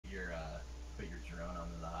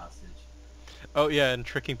Oh yeah, and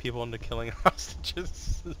tricking people into killing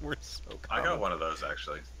hostages. We're so I common. got one of those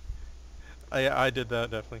actually. I did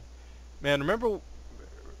that definitely. Man, remember?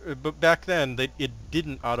 But back then, it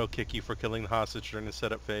didn't auto kick you for killing the hostage during the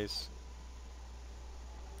setup phase.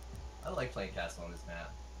 I like playing castle on this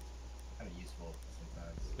map. Kind of useful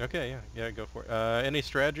sometimes. Okay, yeah, go for it. Any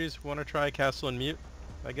strategies? Want to try castle and mute?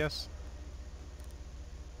 I guess.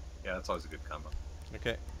 Yeah, that's always a good combo.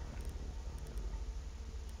 Okay.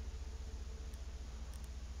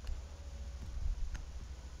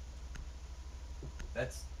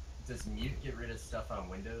 Does mute get rid of stuff on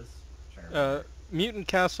Windows? I'm trying to remember. Mute and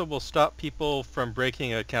castle will stop people from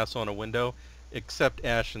breaking a castle on a window, except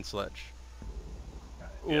Ash and Sledge. Got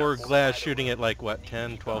it. Or Yes. Glass shooting it like, what,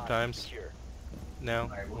 10, 12 times? Now?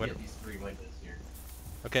 Alright, we'll get these 3 windows here.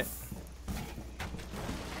 Okay.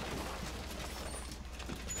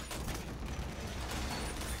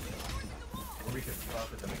 Or we could swap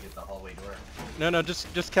with them and get the hallway door. No,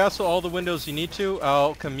 just castle all the windows you need to.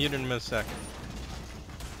 I'll come mute in a second.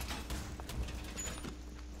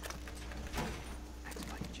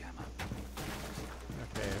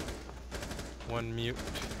 Okay. One mute.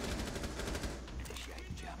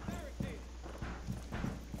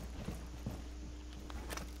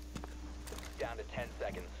 Down to 10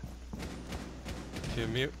 seconds. 2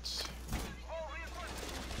 mutes.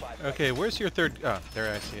 5 Okay, where's your third? Ah,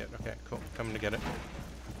 there I see it. Okay, cool. Coming to get it.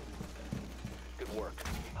 Good work.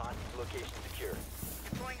 Hostage location secure.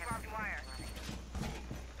 Going barbed wire.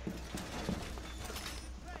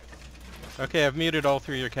 Okay, I've muted all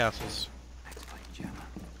 3 of your castles.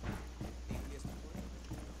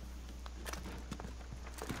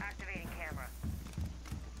 Activating camera.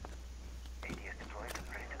 ATS deployed and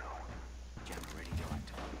ready to go.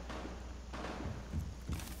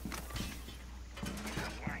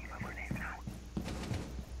 I'm worrying about grenades now.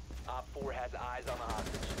 Op 4 has eyes on the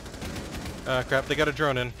hostage. Crap, they got a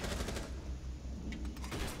drone in.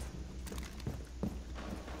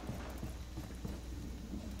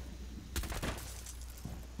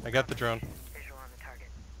 I got the drone. Visual on the target.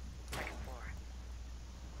 Second floor.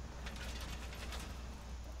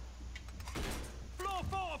 Floor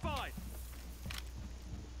fortified!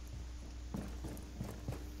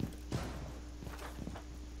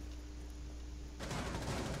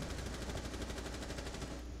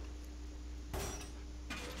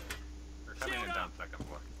 They're coming in down second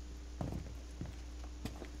floor.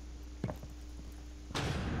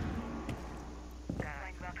 Got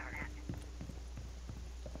eyes on target.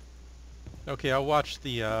 Okay, I'll watch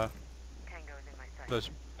the Tango's in my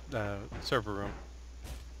sight. server room.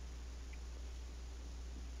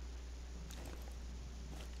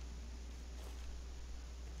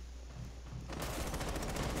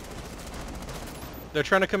 They're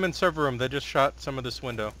trying to come in server room. They just shot some of this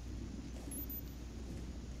window.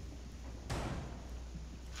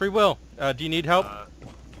 Free will. Do you need help?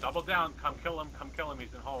 Double down. Come kill him. Come kill him.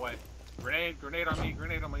 He's in hallway. Grenade on me.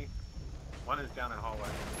 Grenade on me. One is down in hallway.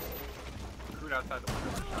 Recruit outside the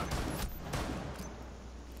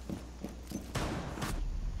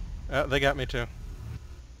window. They got me too.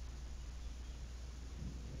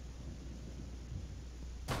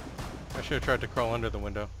 I should have tried to crawl under the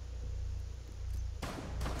window.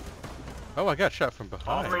 Oh, I got shot from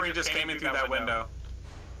All behind. 3 just came in through that window.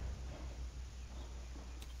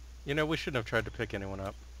 You know, we shouldn't have tried to pick anyone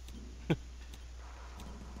up.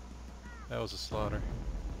 That was a slaughter.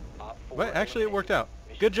 Op 4 But actually, it worked out.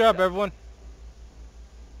 Mission Good job, success. everyone.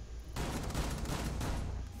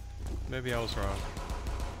 Maybe I was wrong.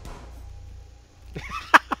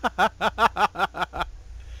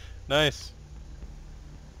 Nice.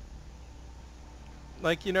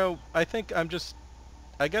 Like, you know, I think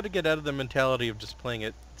I got to get out of the mentality of just playing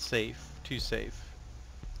it safe, too safe.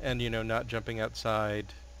 And, you know, not jumping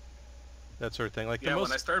outside, that sort of thing. Like Yeah,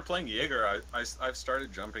 when I started playing Jaeger, I've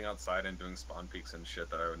started jumping outside and doing spawn peeks and shit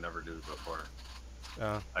that I would never do before.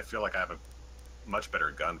 I feel like I have a much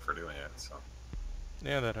better gun for doing it, so.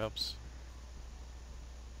 Yeah, that helps.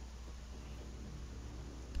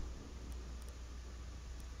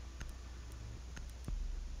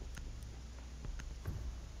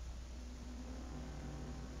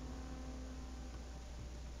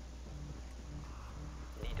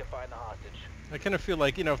 Need to find the hostage. I kind of feel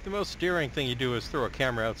like, you know, if the most daring thing you do is throw a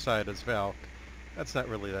camera outside as Valk, that's not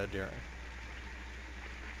really that daring.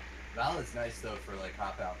 Val is nice though for like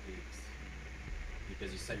hop out peaks.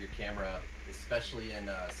 Because you set your camera up, especially in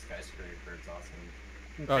skyscraper, it's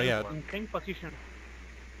awesome. Oh, yeah. In same position.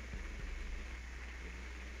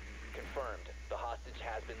 Confirmed. The hostage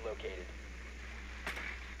has been located.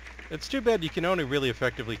 It's too bad you can only really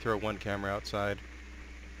effectively throw one camera outside.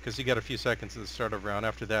 Because you got a few seconds at the start of round.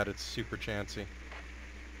 After that, it's super chancy.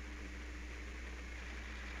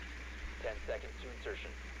 10 seconds to insertion.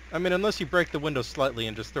 I mean, unless you break the window slightly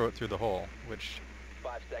and just throw it through the hole, which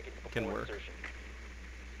 5 seconds before can work. insertion.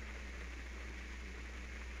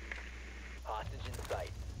 Hostage in sight.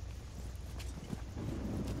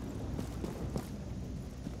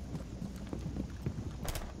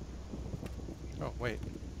 Oh, wait.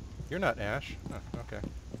 You're not Ash. Oh, okay.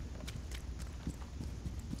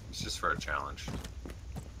 It's just for a challenge.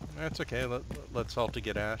 That's okay. Let's Salty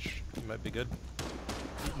get Ash. He might be good.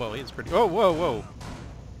 Well, he's pretty... Oh, whoa, whoa.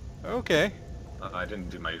 Okay. I didn't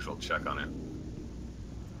do my usual check on it.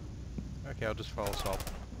 Okay, I'll just follow Salt.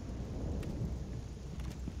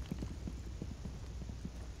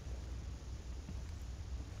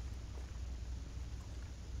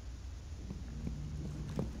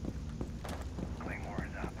 Claymore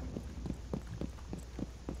is up.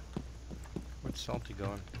 Where's Salty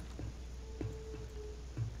going?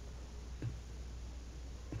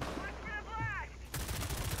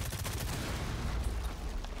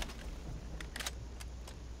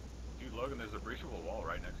 Dude, Logan, there's a breachable wall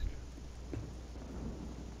right next to you.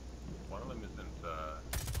 One of them isn't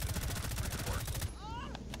reinforced.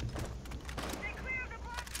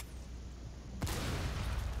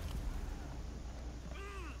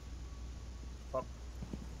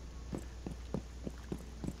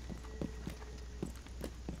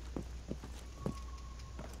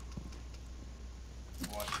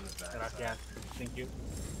 I'm watching the back. Gracias. Thank you.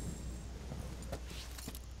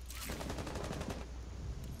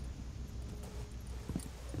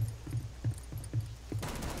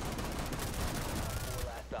 Four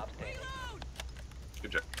last stop standing.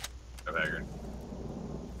 Good job, Haggard.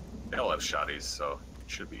 They all have shotties, so it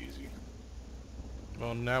should be easy.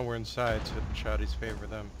 Well, now we're inside, so shotties favor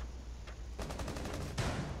them.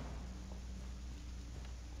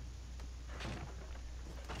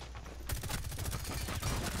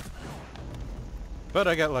 But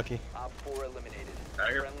I got lucky. Op 4 eliminated.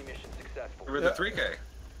 Haggard. Friendly mission successful. We're the 3K.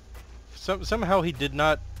 Somehow he did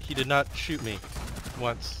not shoot me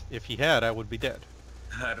once. If he had, I would be dead.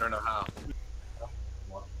 I don't know how.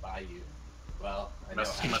 Walked by you. Well, I know.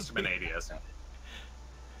 Must have been ADS.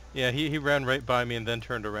 Yeah, he ran right by me and then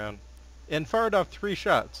turned around. And fired off 3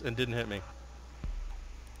 shots and didn't hit me.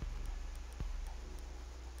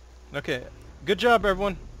 Okay, good job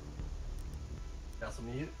everyone. Castle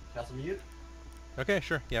mute. Castle mute. Okay,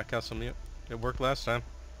 sure. Yeah, castle mute. It worked last time.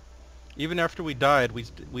 Even after we died, we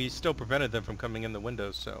still prevented them from coming in the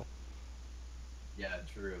windows, so Yeah,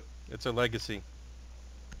 true. it's a legacy.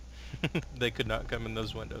 They could not come in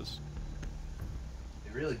those windows.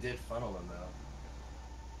 It really did funnel them though.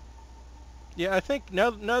 Yeah, I think now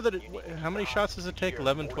that it, how many shots does it take?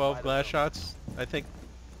 11, 12 glass shots? I think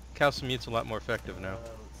castle mute's a lot more effective now.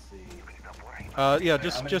 Let's see. Yeah,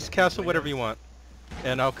 just castle whatever you want,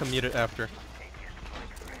 and I'll commute it after.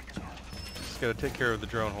 Just gotta take care of the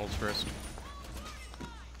drone holes first.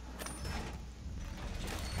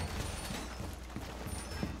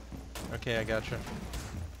 Okay, I gotcha.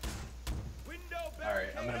 Alright,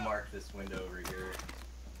 I'm gonna mark this window over here.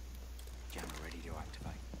 Jammer ready to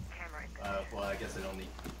activate. Camera in Well, I guess I don't need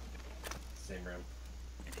same room.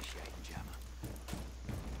 Initiating jammer.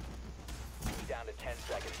 Down to 10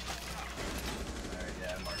 seconds. Alright,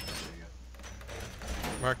 yeah, I marked it. There you go.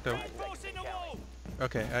 Mark the. 5 seconds and counting.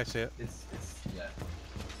 Okay, I see it. It's yeah.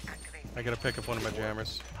 activate. I gotta pick up one of my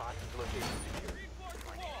jammers. Hostage location secure.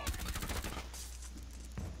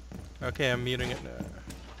 Okay, I'm muting it now.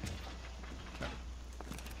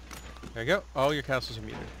 There you go. All your castles are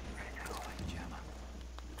muted. Jammer.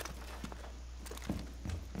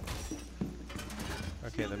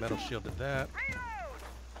 Okay, the metal shielded that.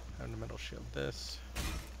 And the metal shield this.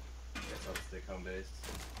 Guess I'll stick home base.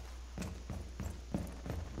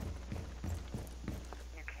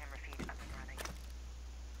 New camera feed up and running.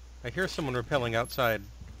 I hear someone rappelling outside.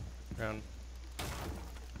 Around.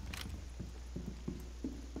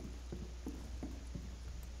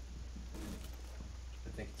 I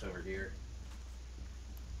think it's over here.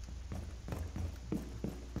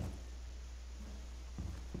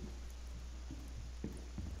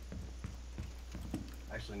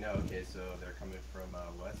 Actually, no. Okay, so they're coming from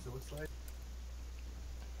west. It looks like.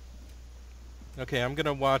 Okay, I'm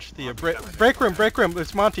gonna watch the break room. Break room.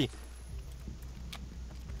 It's Monty.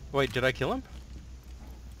 Wait, did I kill him?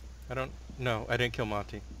 I don't. No, I didn't kill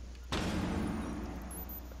Monty.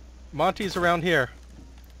 Monty's around here.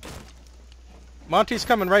 Monty's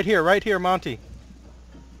coming right here, Monty.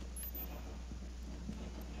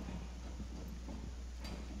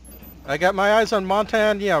 I got my eyes on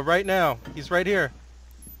Montan, yeah, right now. He's right here.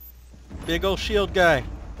 Big old shield guy.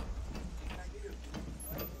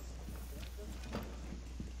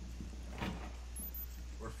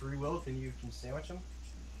 free will? Can you sandwich him?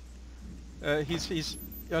 He's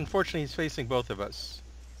unfortunately he's facing both of us.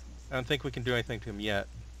 I don't think we can do anything to him yet.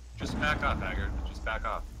 Just back off, Haggard. Just back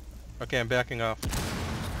off. Okay, I'm backing off.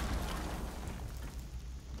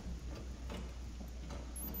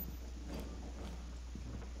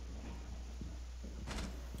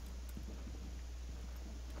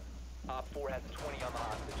 Op 4 has 20 on the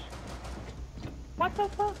hostage. What the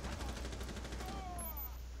fuck?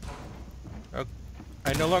 Oh,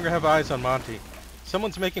 I no longer have eyes on Monty.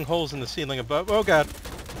 Someone's making holes in the ceiling above. Oh god.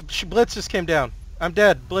 Blitz just came down. I'm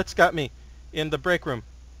dead. Blitz got me in the break room.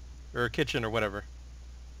 Or kitchen or whatever.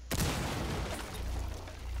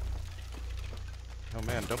 Oh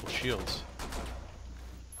man, double shields.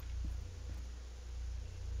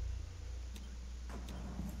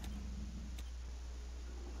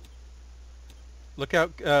 Look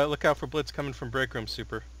out for Blitz coming from break room,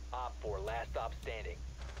 Super. Op 4, last stop standing.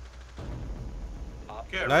 Op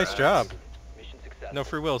Get Nice wrecked. job. Mission successful. No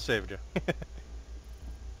free will saved you.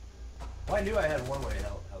 Well, I knew I had one way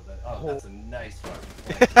held that. Oh, that's a nice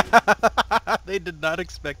one. They did not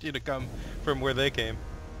expect you to come from where they came.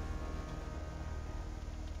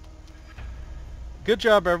 Good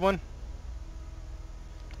job, everyone.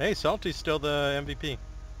 Hey, Salty's still the MVP.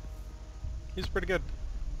 He's pretty good.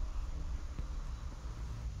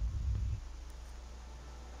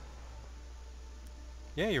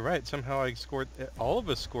 Yeah, you're right. Somehow I scored... all of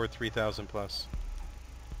us scored 3,000 plus.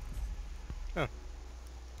 Huh.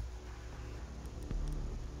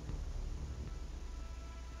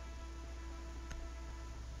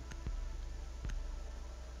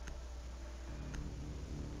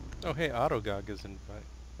 Oh, hey, Autogog is invite.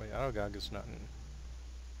 Wait, Autogog is not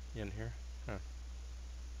in here. Huh.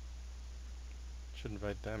 Should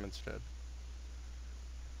invite them instead.